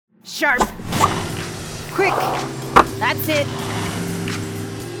Sharp. Quick. That's it.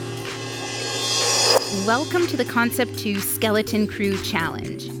 Welcome to the Concept 2 Skeleton Crew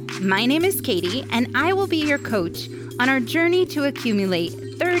Challenge. My name is Katie, and I will be your coach on our journey to accumulate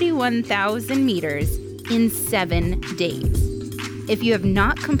 31,000 meters in 7 days. If you have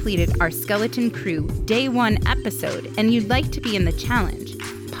not completed our Skeleton Crew Day 1 episode and you'd like to be in the challenge,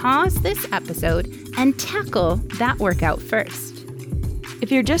 pause this episode and tackle that workout first.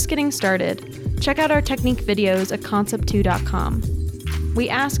 If you're just getting started, check out our technique videos at concept2.com. We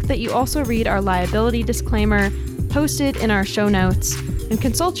ask that you also read our liability disclaimer posted in our show notes and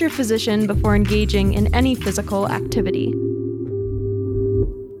consult your physician before engaging in any physical activity.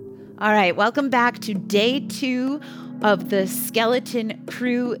 All right, welcome back to Day 2 of the Skeleton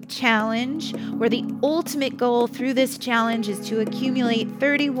Crew Challenge, where the ultimate goal through this challenge is to accumulate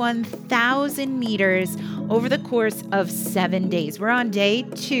 31,000 meters over the course of 7 days. We're on Day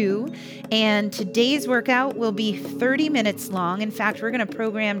 2, and today's workout will be 30 minutes long. In fact, we're going to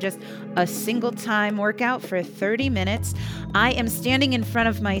program just a single time workout for 30 minutes. I am standing in front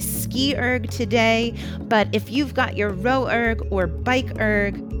of my SkiErg today, but if you've got your RowErg or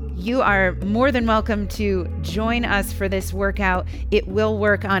BikeErg, you are more than welcome to join us for this workout. It will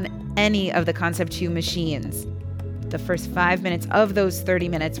work on any of the Concept 2 machines. The first 5 minutes of those 30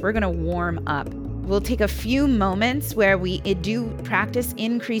 minutes, we're going to warm up. We'll take a few moments where we do practice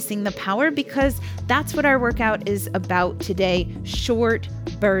increasing the power because that's what our workout is about today, short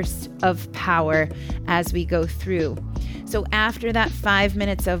bursts of power as we go through. So after that 5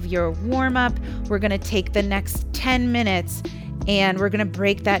 minutes of your warm up, we're going to take the next 10 minutes and we're going to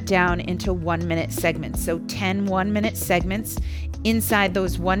break that down into 1 minute segments. So 10 1-minute segments. Inside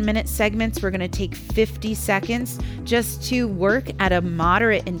those 1 minute segments, we're going to take 50 seconds just to work at a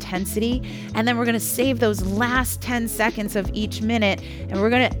moderate intensity. And then we're going to save those last 10 seconds of each minute and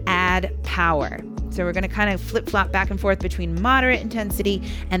we're going to add power. So we're going to kind of flip-flop back and forth between moderate intensity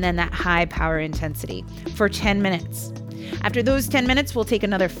and then that high power intensity for 10 minutes. After those 10 minutes, we'll take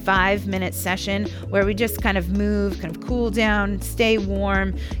another 5-minute session where we just kind of move, kind of cool down, stay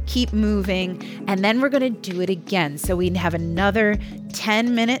warm, keep moving, and then we're going to do it again. So we have another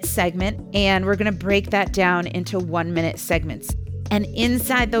 10-minute segment, and we're going to break that down into 1-minute segments. And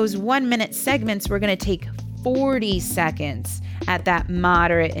inside those 1-minute segments, we're going to take 40 seconds at that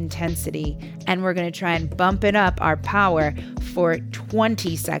moderate intensity, and we're going to try and bump it up our power for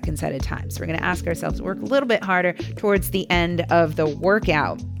 20 seconds at a time. So we're going to ask ourselves to work a little bit harder towards the end of the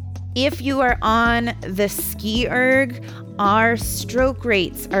workout. If you are on the SkiErg, our stroke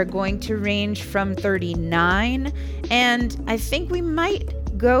rates are going to range from 39, and I think we might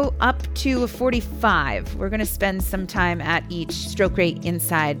go up to a 45. We're going to spend some time at each stroke rate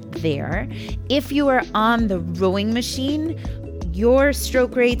inside there. If you are on the rowing machine, your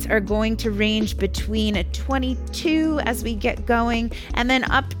stroke rates are going to range between a 22 as we get going and then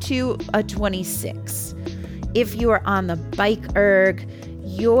up to a 26. If you are on the BikeErg,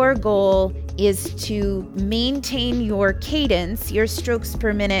 your goal is to maintain your cadence, your strokes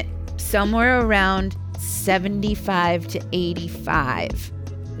per minute, somewhere around 75 to 85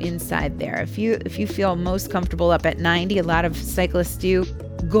 inside there. If you feel most comfortable up at 90, a lot of cyclists do,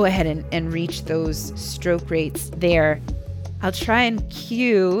 go ahead and reach those stroke rates there. I'll try and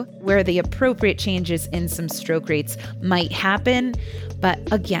cue where the appropriate changes in some stroke rates might happen.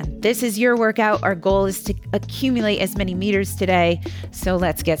 But again, this is your workout. Our goal is to accumulate as many meters today. So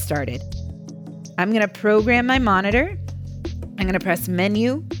let's get started. I'm going to program my monitor. I'm going to press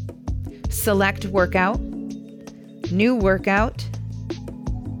menu, select workout, new workout,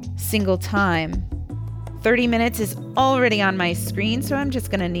 single time. 30 minutes is already on my screen, so I'm just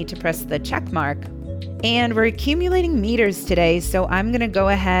going to need to press the check mark. And we're accumulating meters today, so I'm going to go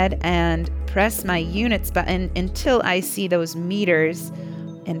ahead and press my units button until I see those meters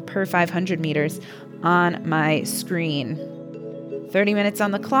and per 500 meters on my screen. 30 minutes on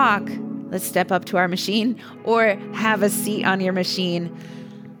the clock. Let's step up to our machine or have a seat on your machine.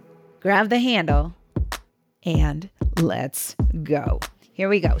 Grab the handle and let's go. Here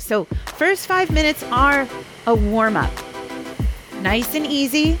we go. So first 5 minutes are a warm-up. Nice and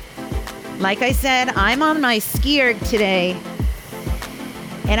easy. Like I said, I'm on my SkiErg today,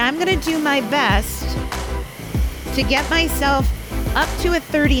 and I'm going to do my best to get myself up to a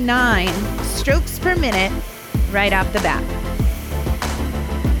 39 strokes per minute right off the bat.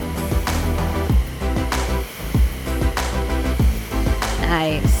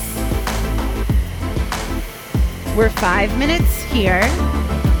 Nice. We're 5 minutes here.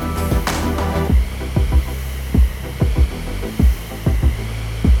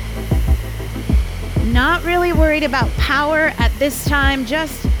 Not really worried about power at this time,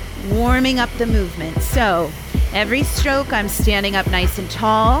 just warming up the movement. So every stroke, I'm standing up nice and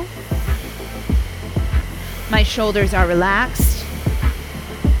tall. My shoulders are relaxed.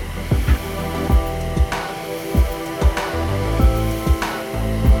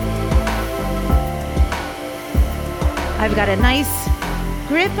 I've got a nice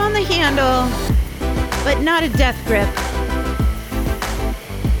grip on the handle, but not a death grip.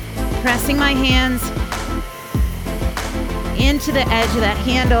 Pressing my hands into the edge of that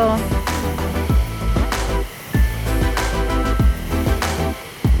handle.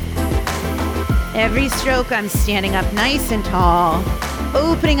 Every stroke, I'm standing up nice and tall,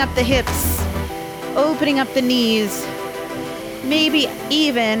 opening up the hips, opening up the knees, maybe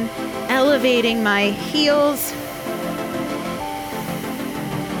even elevating my heels.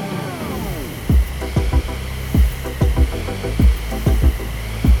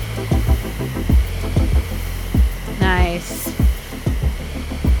 Nice.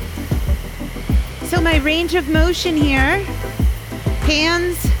 So my range of motion here,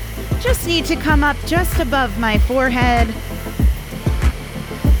 hands just need to come up just above my forehead.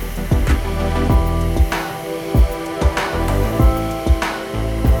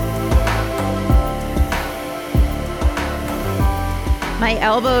 My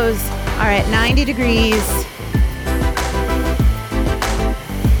elbows are at 90 degrees.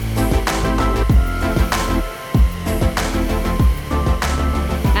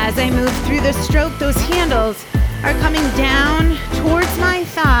 As I move through the stroke, those handles are coming down towards my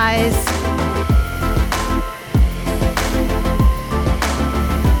thighs.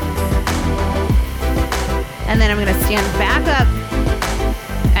 And then I'm going to stand back up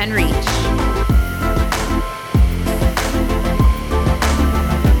and reach.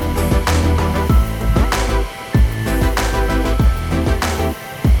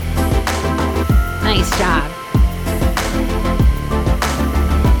 Nice job.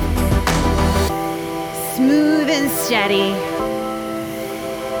 Smooth and steady.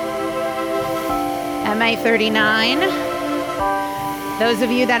 At my 39, those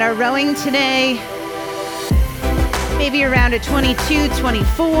of you that are rowing today, maybe around a 22,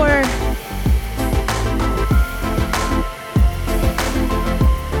 24.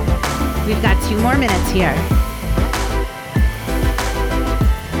 We've got 2 more minutes here.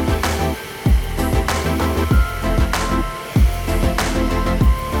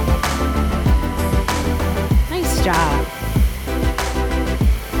 Nice job.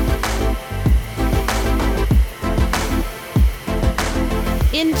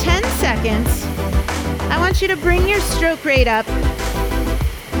 In 10 seconds, I want you to bring your stroke rate up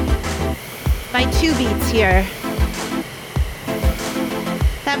by 2 beats here.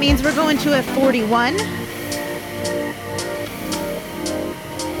 That means we're going to a 41.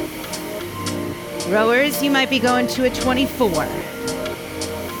 Rowers, you might be going to a 24.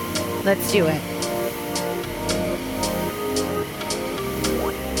 Let's do it.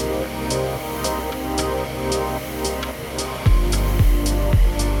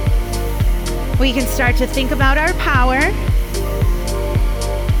 We can start to think about our power.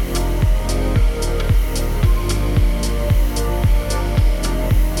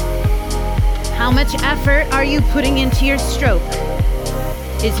 How much effort are you putting into your stroke?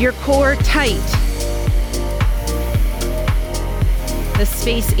 Is your core tight? The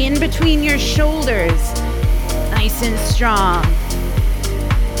space in between your shoulders, nice and strong.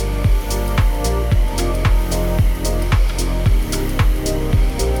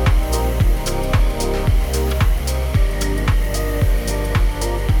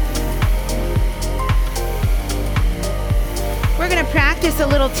 Practice a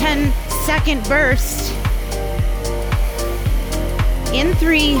little 10-second burst. In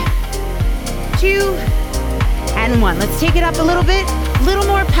 3, 2, and 1. Let's take it up a little bit, a little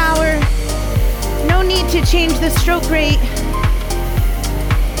more power. No need to change the stroke rate.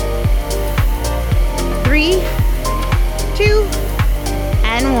 3, 2,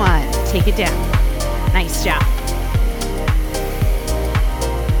 and 1. Take it down. Nice job.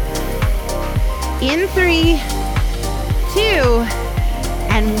 In 3, 2,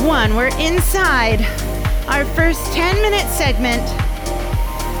 and 1. We're inside our first 10-minute segment.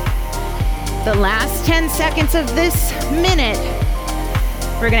 The last 10 seconds of this minute,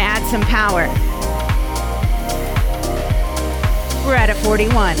 we're going to add some power. We're at a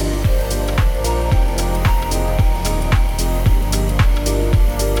 41.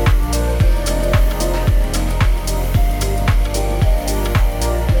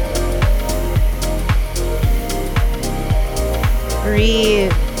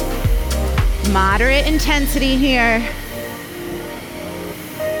 Breathe. Moderate intensity here.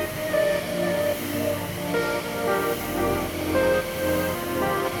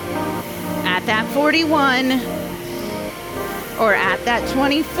 at that 41 or at that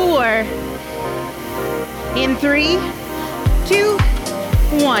 24 in 3, 2,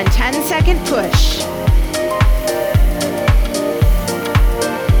 1. 10-second push.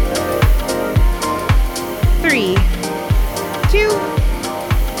 3, 2,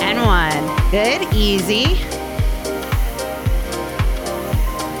 and 1. Good, easy.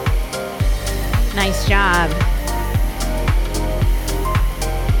 Nice job.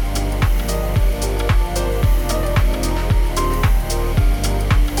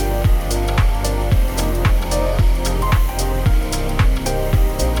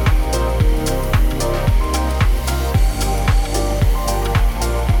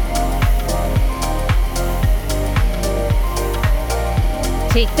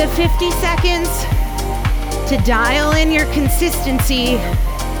 Take the 50 seconds to dial in your consistency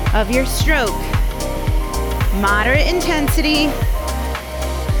of your stroke. Moderate intensity.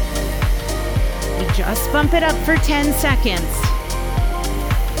 We just bump it up for 10 seconds.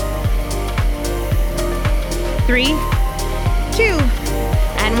 3, 2,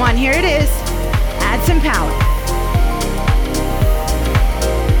 and 1. Here it is. Add some power.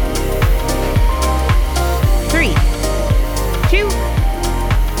 3, 2,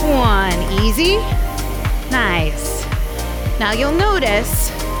 1. Easy. Nice. Now you'll notice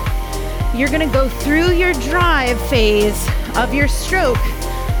you're going to go through your drive phase of your stroke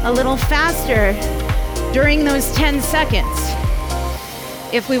a little faster during those 10 seconds.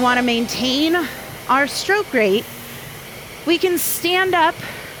 If we want to maintain our stroke rate, we can stand up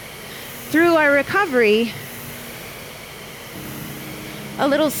through our recovery a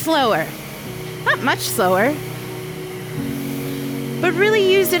little slower. Not much slower, but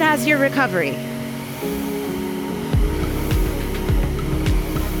really use it as your recovery.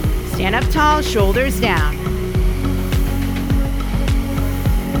 Stand up tall, shoulders down.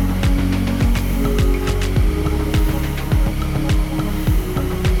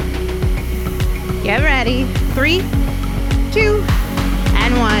 Get ready. 3, 2,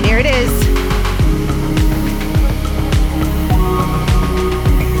 and 1. Here it is.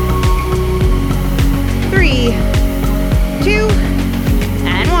 Three, 2,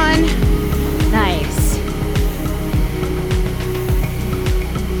 and 1. Nice.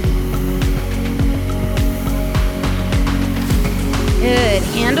 Good.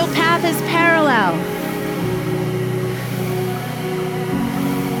 Handle path is parallel.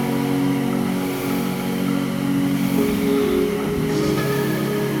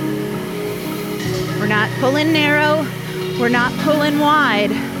 We're not pulling narrow. We're not pulling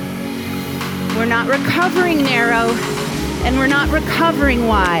wide. We're not recovering narrow, and we're not recovering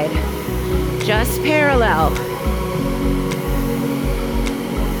wide. Just parallel.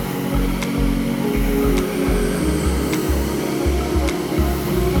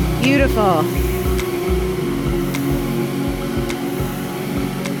 Beautiful.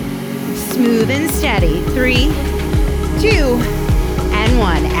 Smooth and steady. 3, 2, and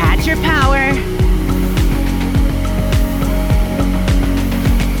 1. Add your power.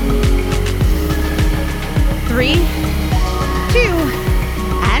 Three, 2,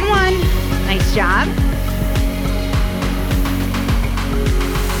 and 1. Nice job.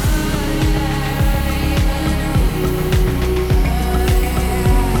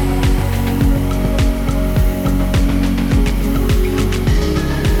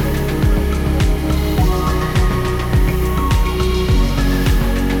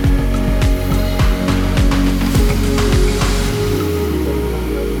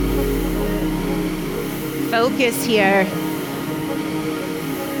 Focus here.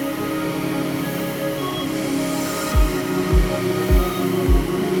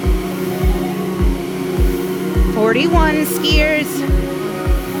 "41 skiers,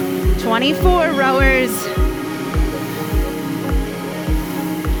 24 rowers,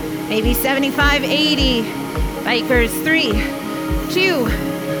 maybe 75, 80 bikers. 3, 2,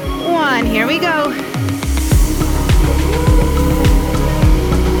 1. Here we go.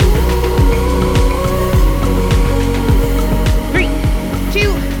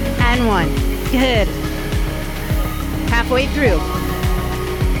 And 1. Good. Halfway through.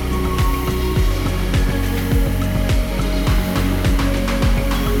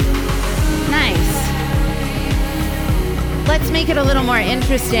 Nice. Let's make it a little more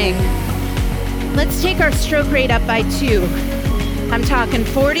interesting. Let's take our stroke rate up by 2. I'm talking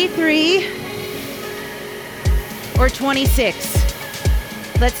 43 or 26.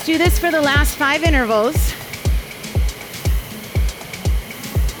 Let's do this for the last 5 intervals.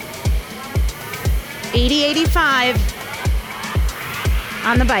 80, 85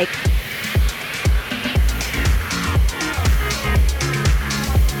 on the bike.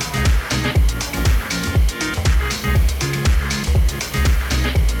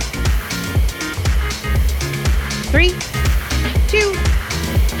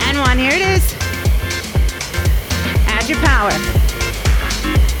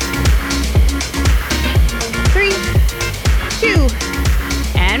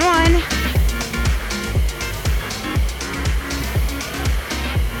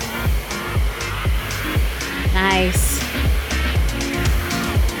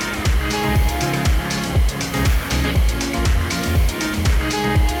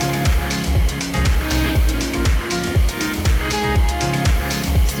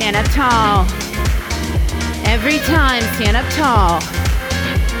 tall. Every time, stand up tall.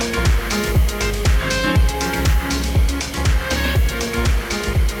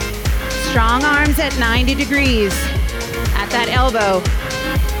 Strong arms at 90 degrees at that elbow.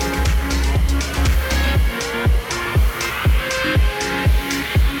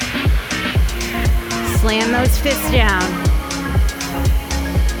 Slam those fists down.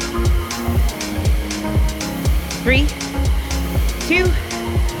 3, 2,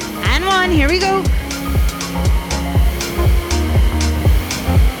 and 1. Here we go.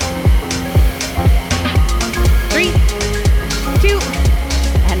 Three, 2,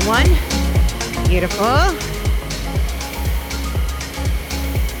 and 1. Beautiful.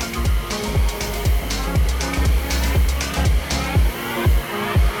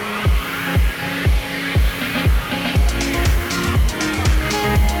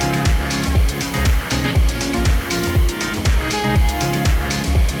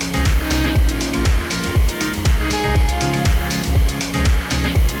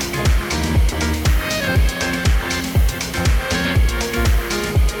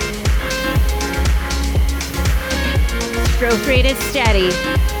 Stroke rate is steady.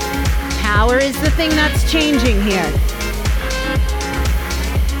 Power is the thing that's changing here.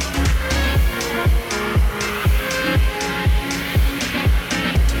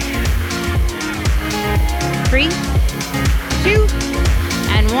 Three, 2,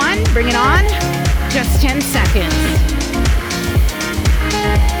 and 1. Bring it on. Just 10 seconds.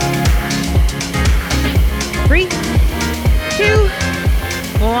 3, 2,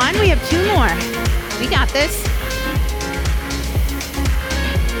 1. We have 2 more. We got this.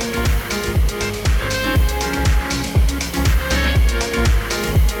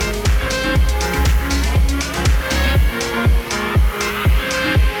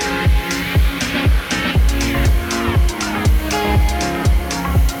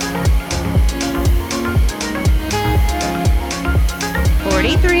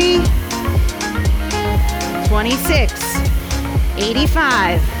 Three, 26,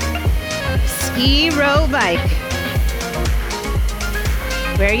 85, ski row bike.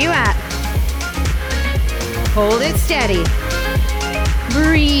 Where are you at? Hold it steady.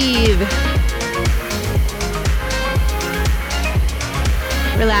 Breathe.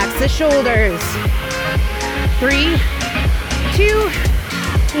 Relax the shoulders. 3, 2,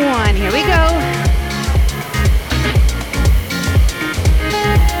 1. Here we go.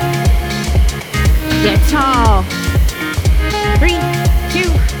 Get tall. 3, 2,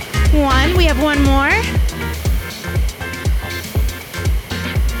 1. We have 1 more.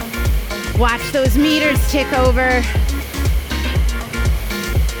 Watch those meters tick over.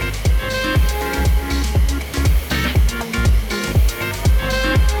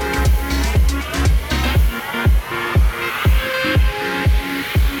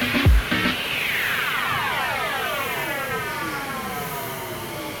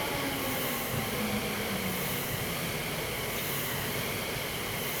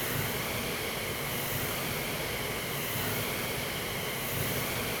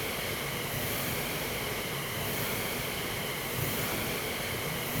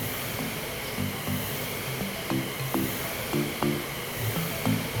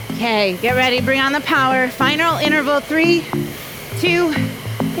 Okay, get ready, bring on the power. Final interval, 3, 2,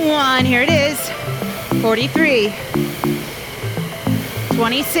 1. Here it is. 43,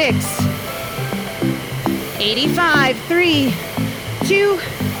 26, 85, 3, 2,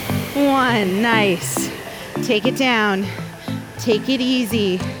 1. Nice. Take it down. Take it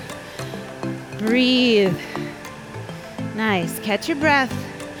easy. Breathe. Nice. Catch your breath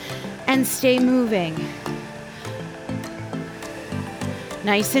and stay moving.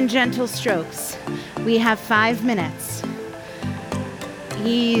 Nice and gentle strokes. We have 5 minutes.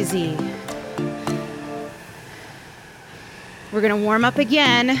 Easy. We're gonna warm up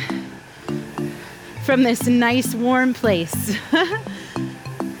again from this nice warm place.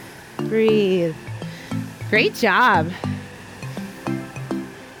 Breathe. Great job.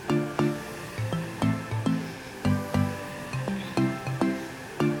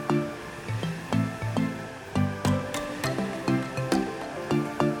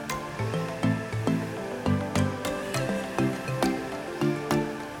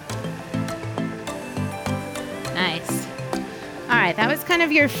 Nice. All right, that was kind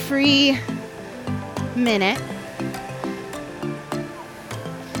of your free minute.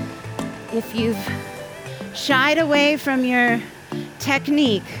 If you've shied away from your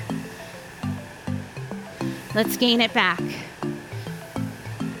technique, let's gain it back.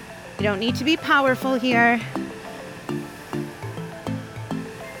 You don't need to be powerful here,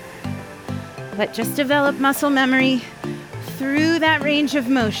 but just develop muscle memory through that range of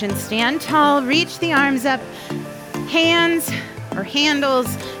motion. Stand tall, reach the arms up. Hands or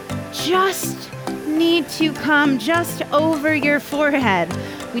handles just need to come just over your forehead.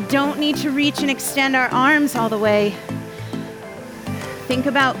 We don't need to reach and extend our arms all the way. Think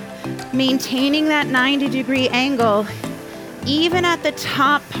about maintaining that 90-degree angle even at the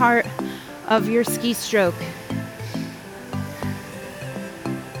top part of your ski stroke.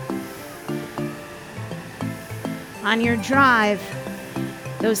 On your drive,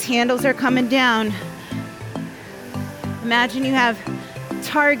 those handles are coming down. Imagine you have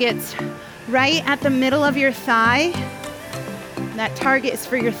targets right at the middle of your thigh. That target is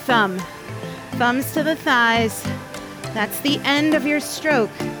for your thumb. Thumbs to the thighs. That's the end of your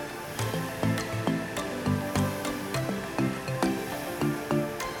stroke.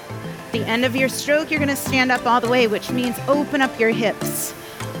 The end of your stroke, you're gonna stand up all the way, which means open up your hips,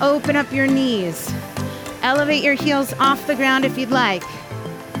 open up your knees, elevate your heels off the ground if you'd like.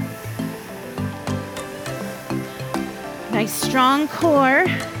 Nice strong core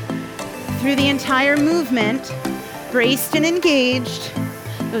through the entire movement, braced and engaged.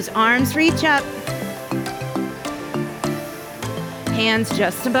 Those arms reach up. Hands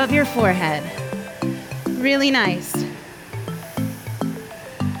just above your forehead. Really nice.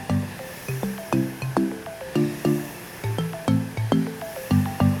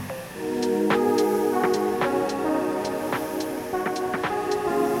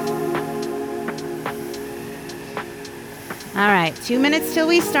 All right, 2 minutes till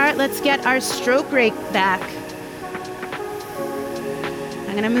we start. Let's get our stroke rate back.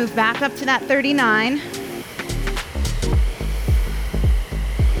 I'm gonna move back up to that 39.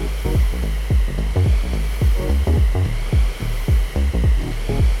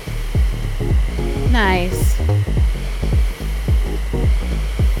 Nice.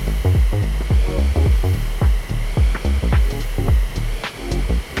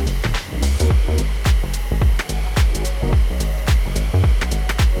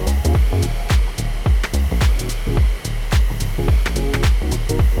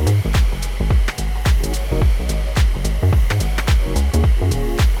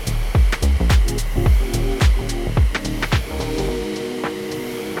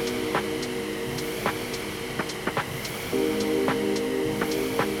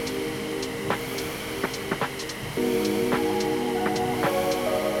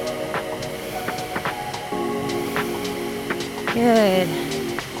 Good.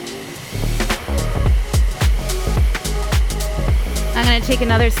 I'm going to take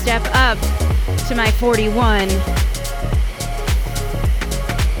another step up to my 41.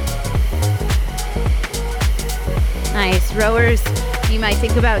 Nice. Rowers, you might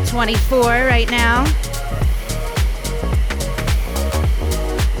think about 24 right now.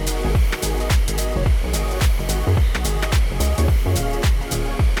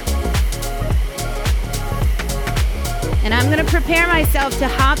 And I'm going to prepare myself to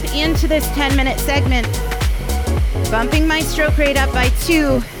hop into this 10-minute segment, bumping my stroke rate up by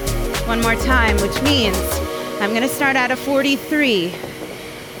 2 one more time, which means I'm going to start out of 43.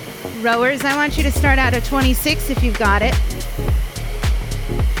 Rowers, I want you to start out of 26 if you've got it.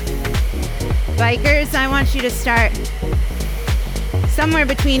 Bikers, I want you to start somewhere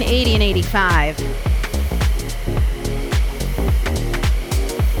between 80 and 85.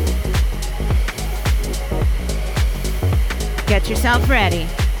 Get yourself ready.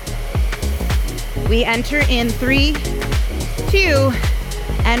 We enter in 3, 2,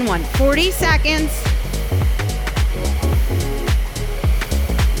 and 1. 40 seconds.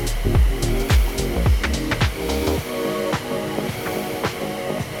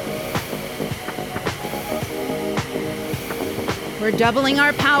 We're doubling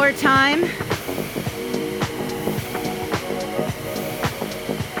our power time.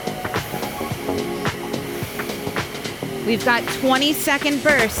 We've got 20-second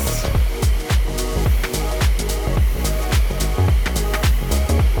bursts.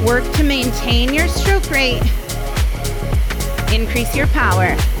 Work to maintain your stroke rate. Increase your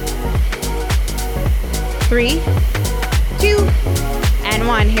power. 3, 2, and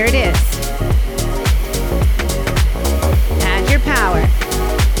 1. Here it is. Add your power.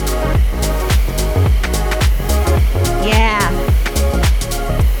 Yeah.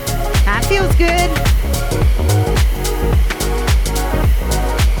 That feels good.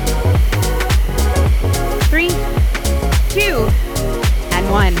 3, 2, and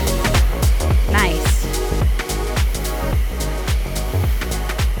 1. Nice.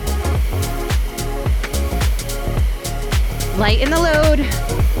 Lighten the load.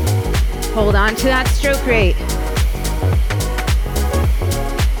 Hold on to that stroke rate.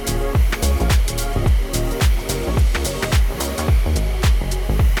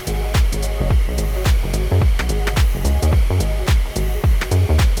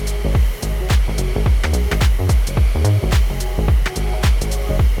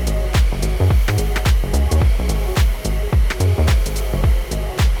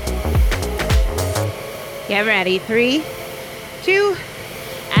 ready. 3, 2,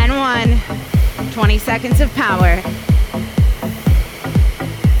 and 1. 20 seconds of power.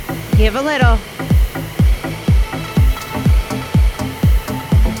 Give a little.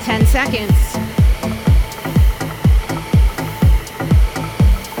 10 seconds.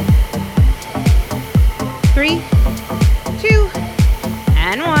 3, 2,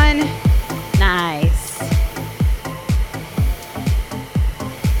 and 1. Nice.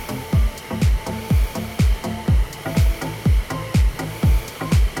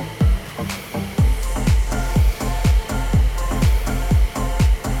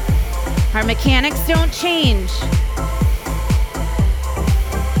 Our mechanics don't change.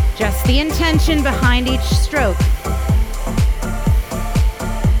 Just the intention behind each stroke.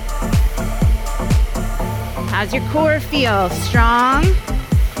 How's your core feel? Strong?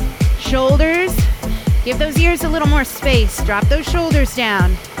 Shoulders? Give those ears a little more space. Drop those shoulders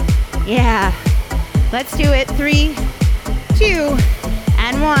down. Yeah. Let's do it. 3, 2,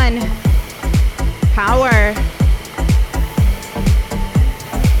 and 1. Power.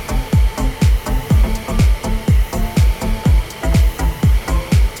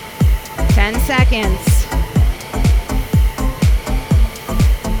 Seconds.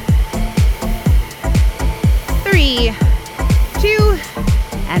 3, 2,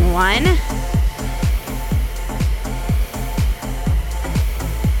 and 1.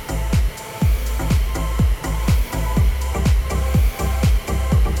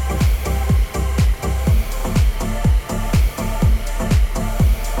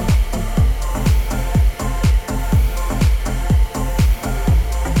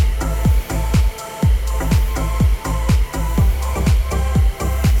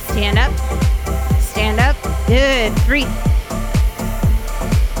 Stand up. Stand up. Good. 3.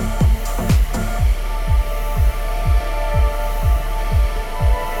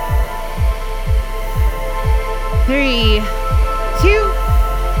 3, 2,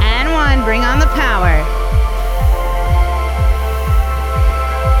 and 1. Bring on the power.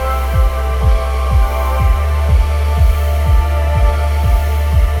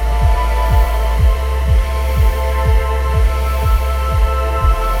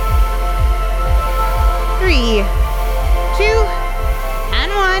 Three, 2,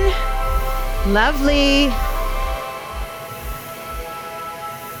 and 1. Lovely.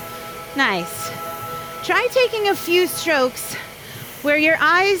 Nice. Try taking a few strokes where your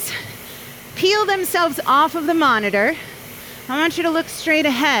eyes peel themselves off of the monitor. I want you to look straight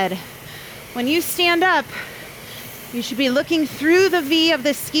ahead. When you stand up, you should be looking through the V of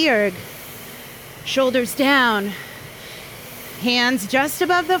the SkiErg. Shoulders down. Hands just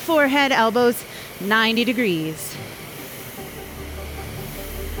above the forehead, elbows 90 degrees.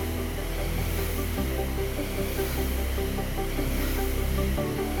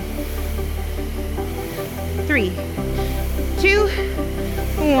 Three, 2,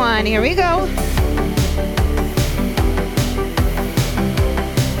 1. Here we go.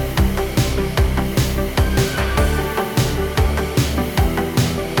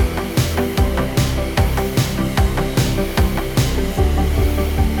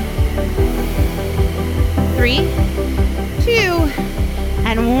 Three, 2,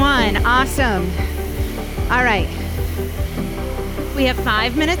 and 1. Awesome. All right. We have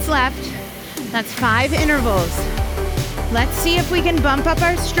 5 minutes left. That's 5 intervals. Let's see if we can bump up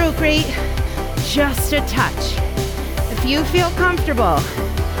our stroke rate just a touch. If you feel comfortable,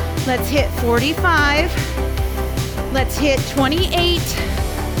 let's hit 45. Let's hit 28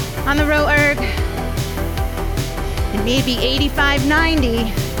 on the row erg. And maybe 85, 90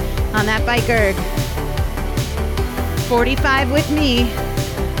 on that bike erg. 45 with me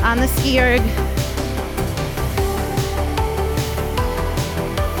on the SkiErg.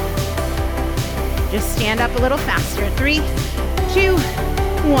 Just stand up a little faster. 3, 2,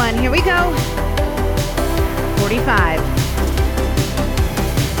 1. Here we go. 45.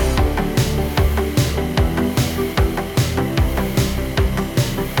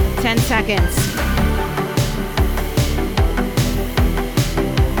 Ten seconds.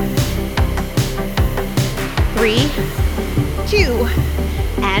 3, 2,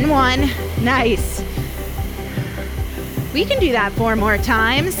 and 1. Nice. We can do that 4 more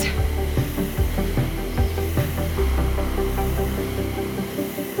times.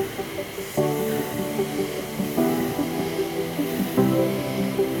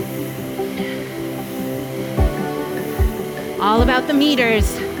 All about the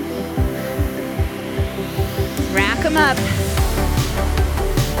meters. Rack them up.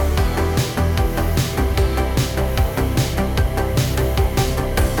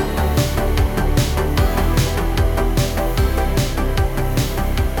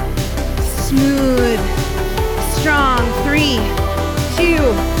 Smooth.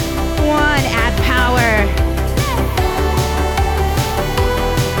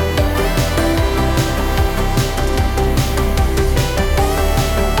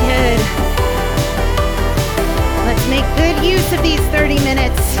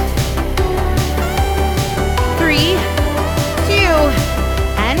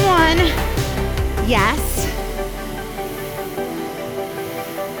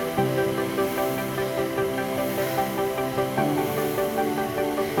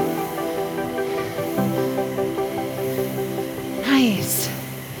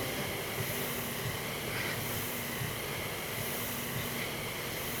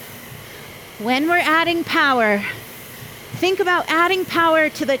 When we're adding power, think about adding power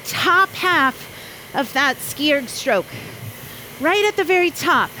to the top half of that SkiErg stroke. Right at the very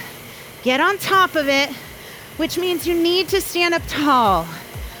top. Get on top of it, which means you need to stand up tall.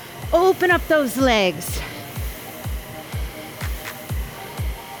 Open up those legs.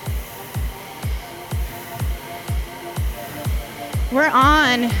 We're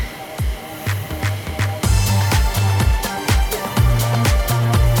on.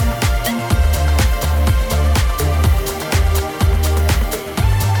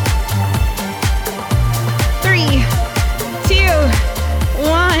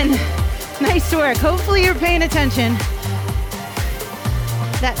 Nice work. Hopefully you're paying attention.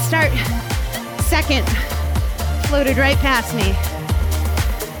 That start second floated right past me.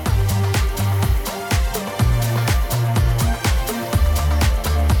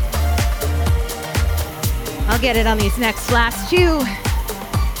 I'll get it on these next last two.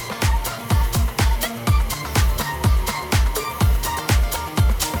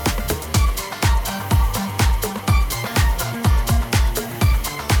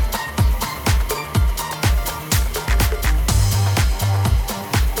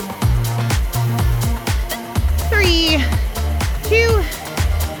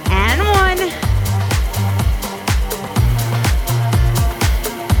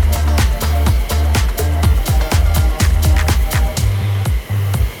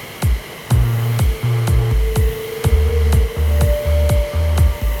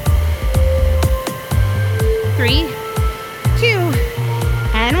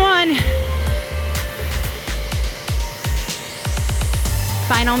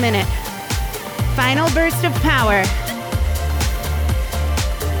 Final minute. Final burst of power.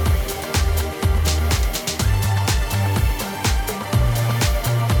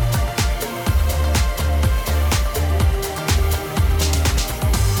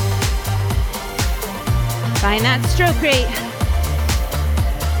 Find that stroke rate.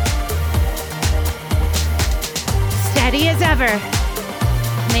 Steady as ever.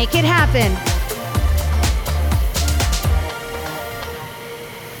 Make it happen.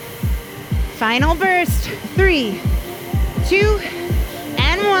 Final burst. 3, 2,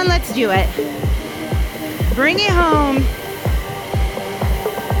 and 1. Let's do it. Bring it home.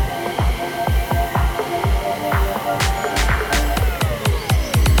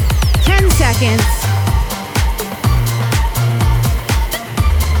 Seconds.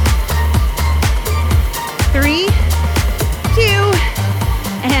 3, 2,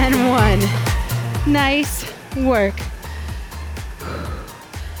 and 1. Nice work.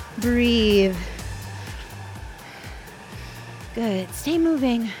 Breathe. Good. Stay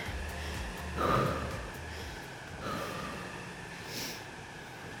moving.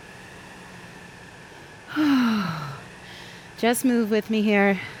 Just move with me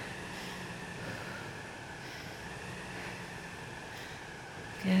here.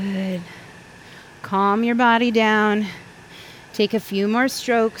 Good. Calm your body down. Take a few more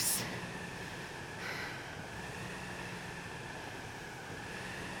strokes.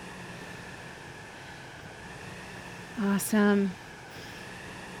 Awesome.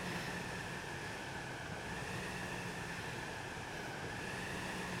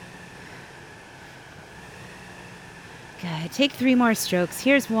 Good. Take 3 more strokes.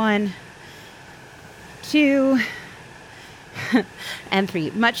 Here's 1, 2, and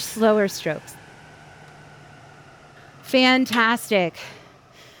 3. Much slower strokes. Fantastic.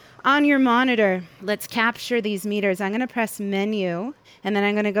 On your monitor, let's capture these meters. I'm going to press menu, and then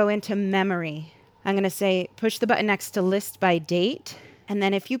I'm going to go into memory. I'm going to say, push the button next to list by date. And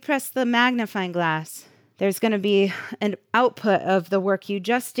then if you press the magnifying glass, there's going to be an output of the work you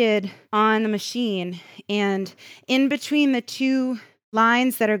just did on the machine. And in between the 2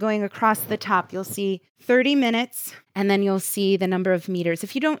 lines that are going across the top, you'll see 30 minutes, and then you'll see the number of meters.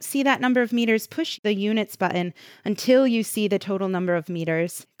 If you don't see that number of meters, push the units button until you see the total number of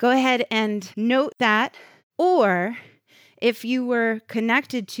meters. Go ahead and note that, or if you were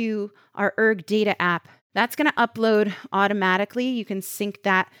connected to our SkiErg data app, that's going to upload automatically. You can sync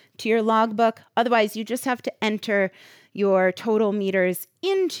that to your logbook. Otherwise, you just have to enter your total meters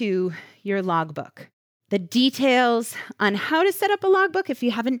into your logbook. The details on how to set up a logbook, if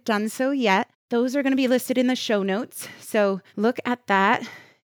you haven't done so yet, those are going to be listed in the show notes. So look at that.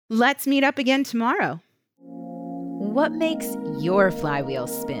 Let's meet up again tomorrow. What makes your flywheel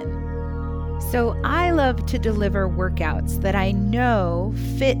spin? So I love to deliver workouts that I know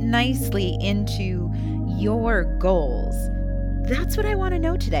fit nicely into your goals. That's what I want to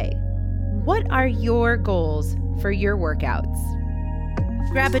know today. What are your goals for your workouts?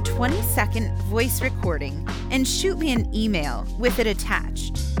 Grab a 20-second voice recording and shoot me an email with it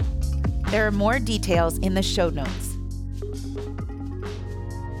attached. There are more details in the show notes.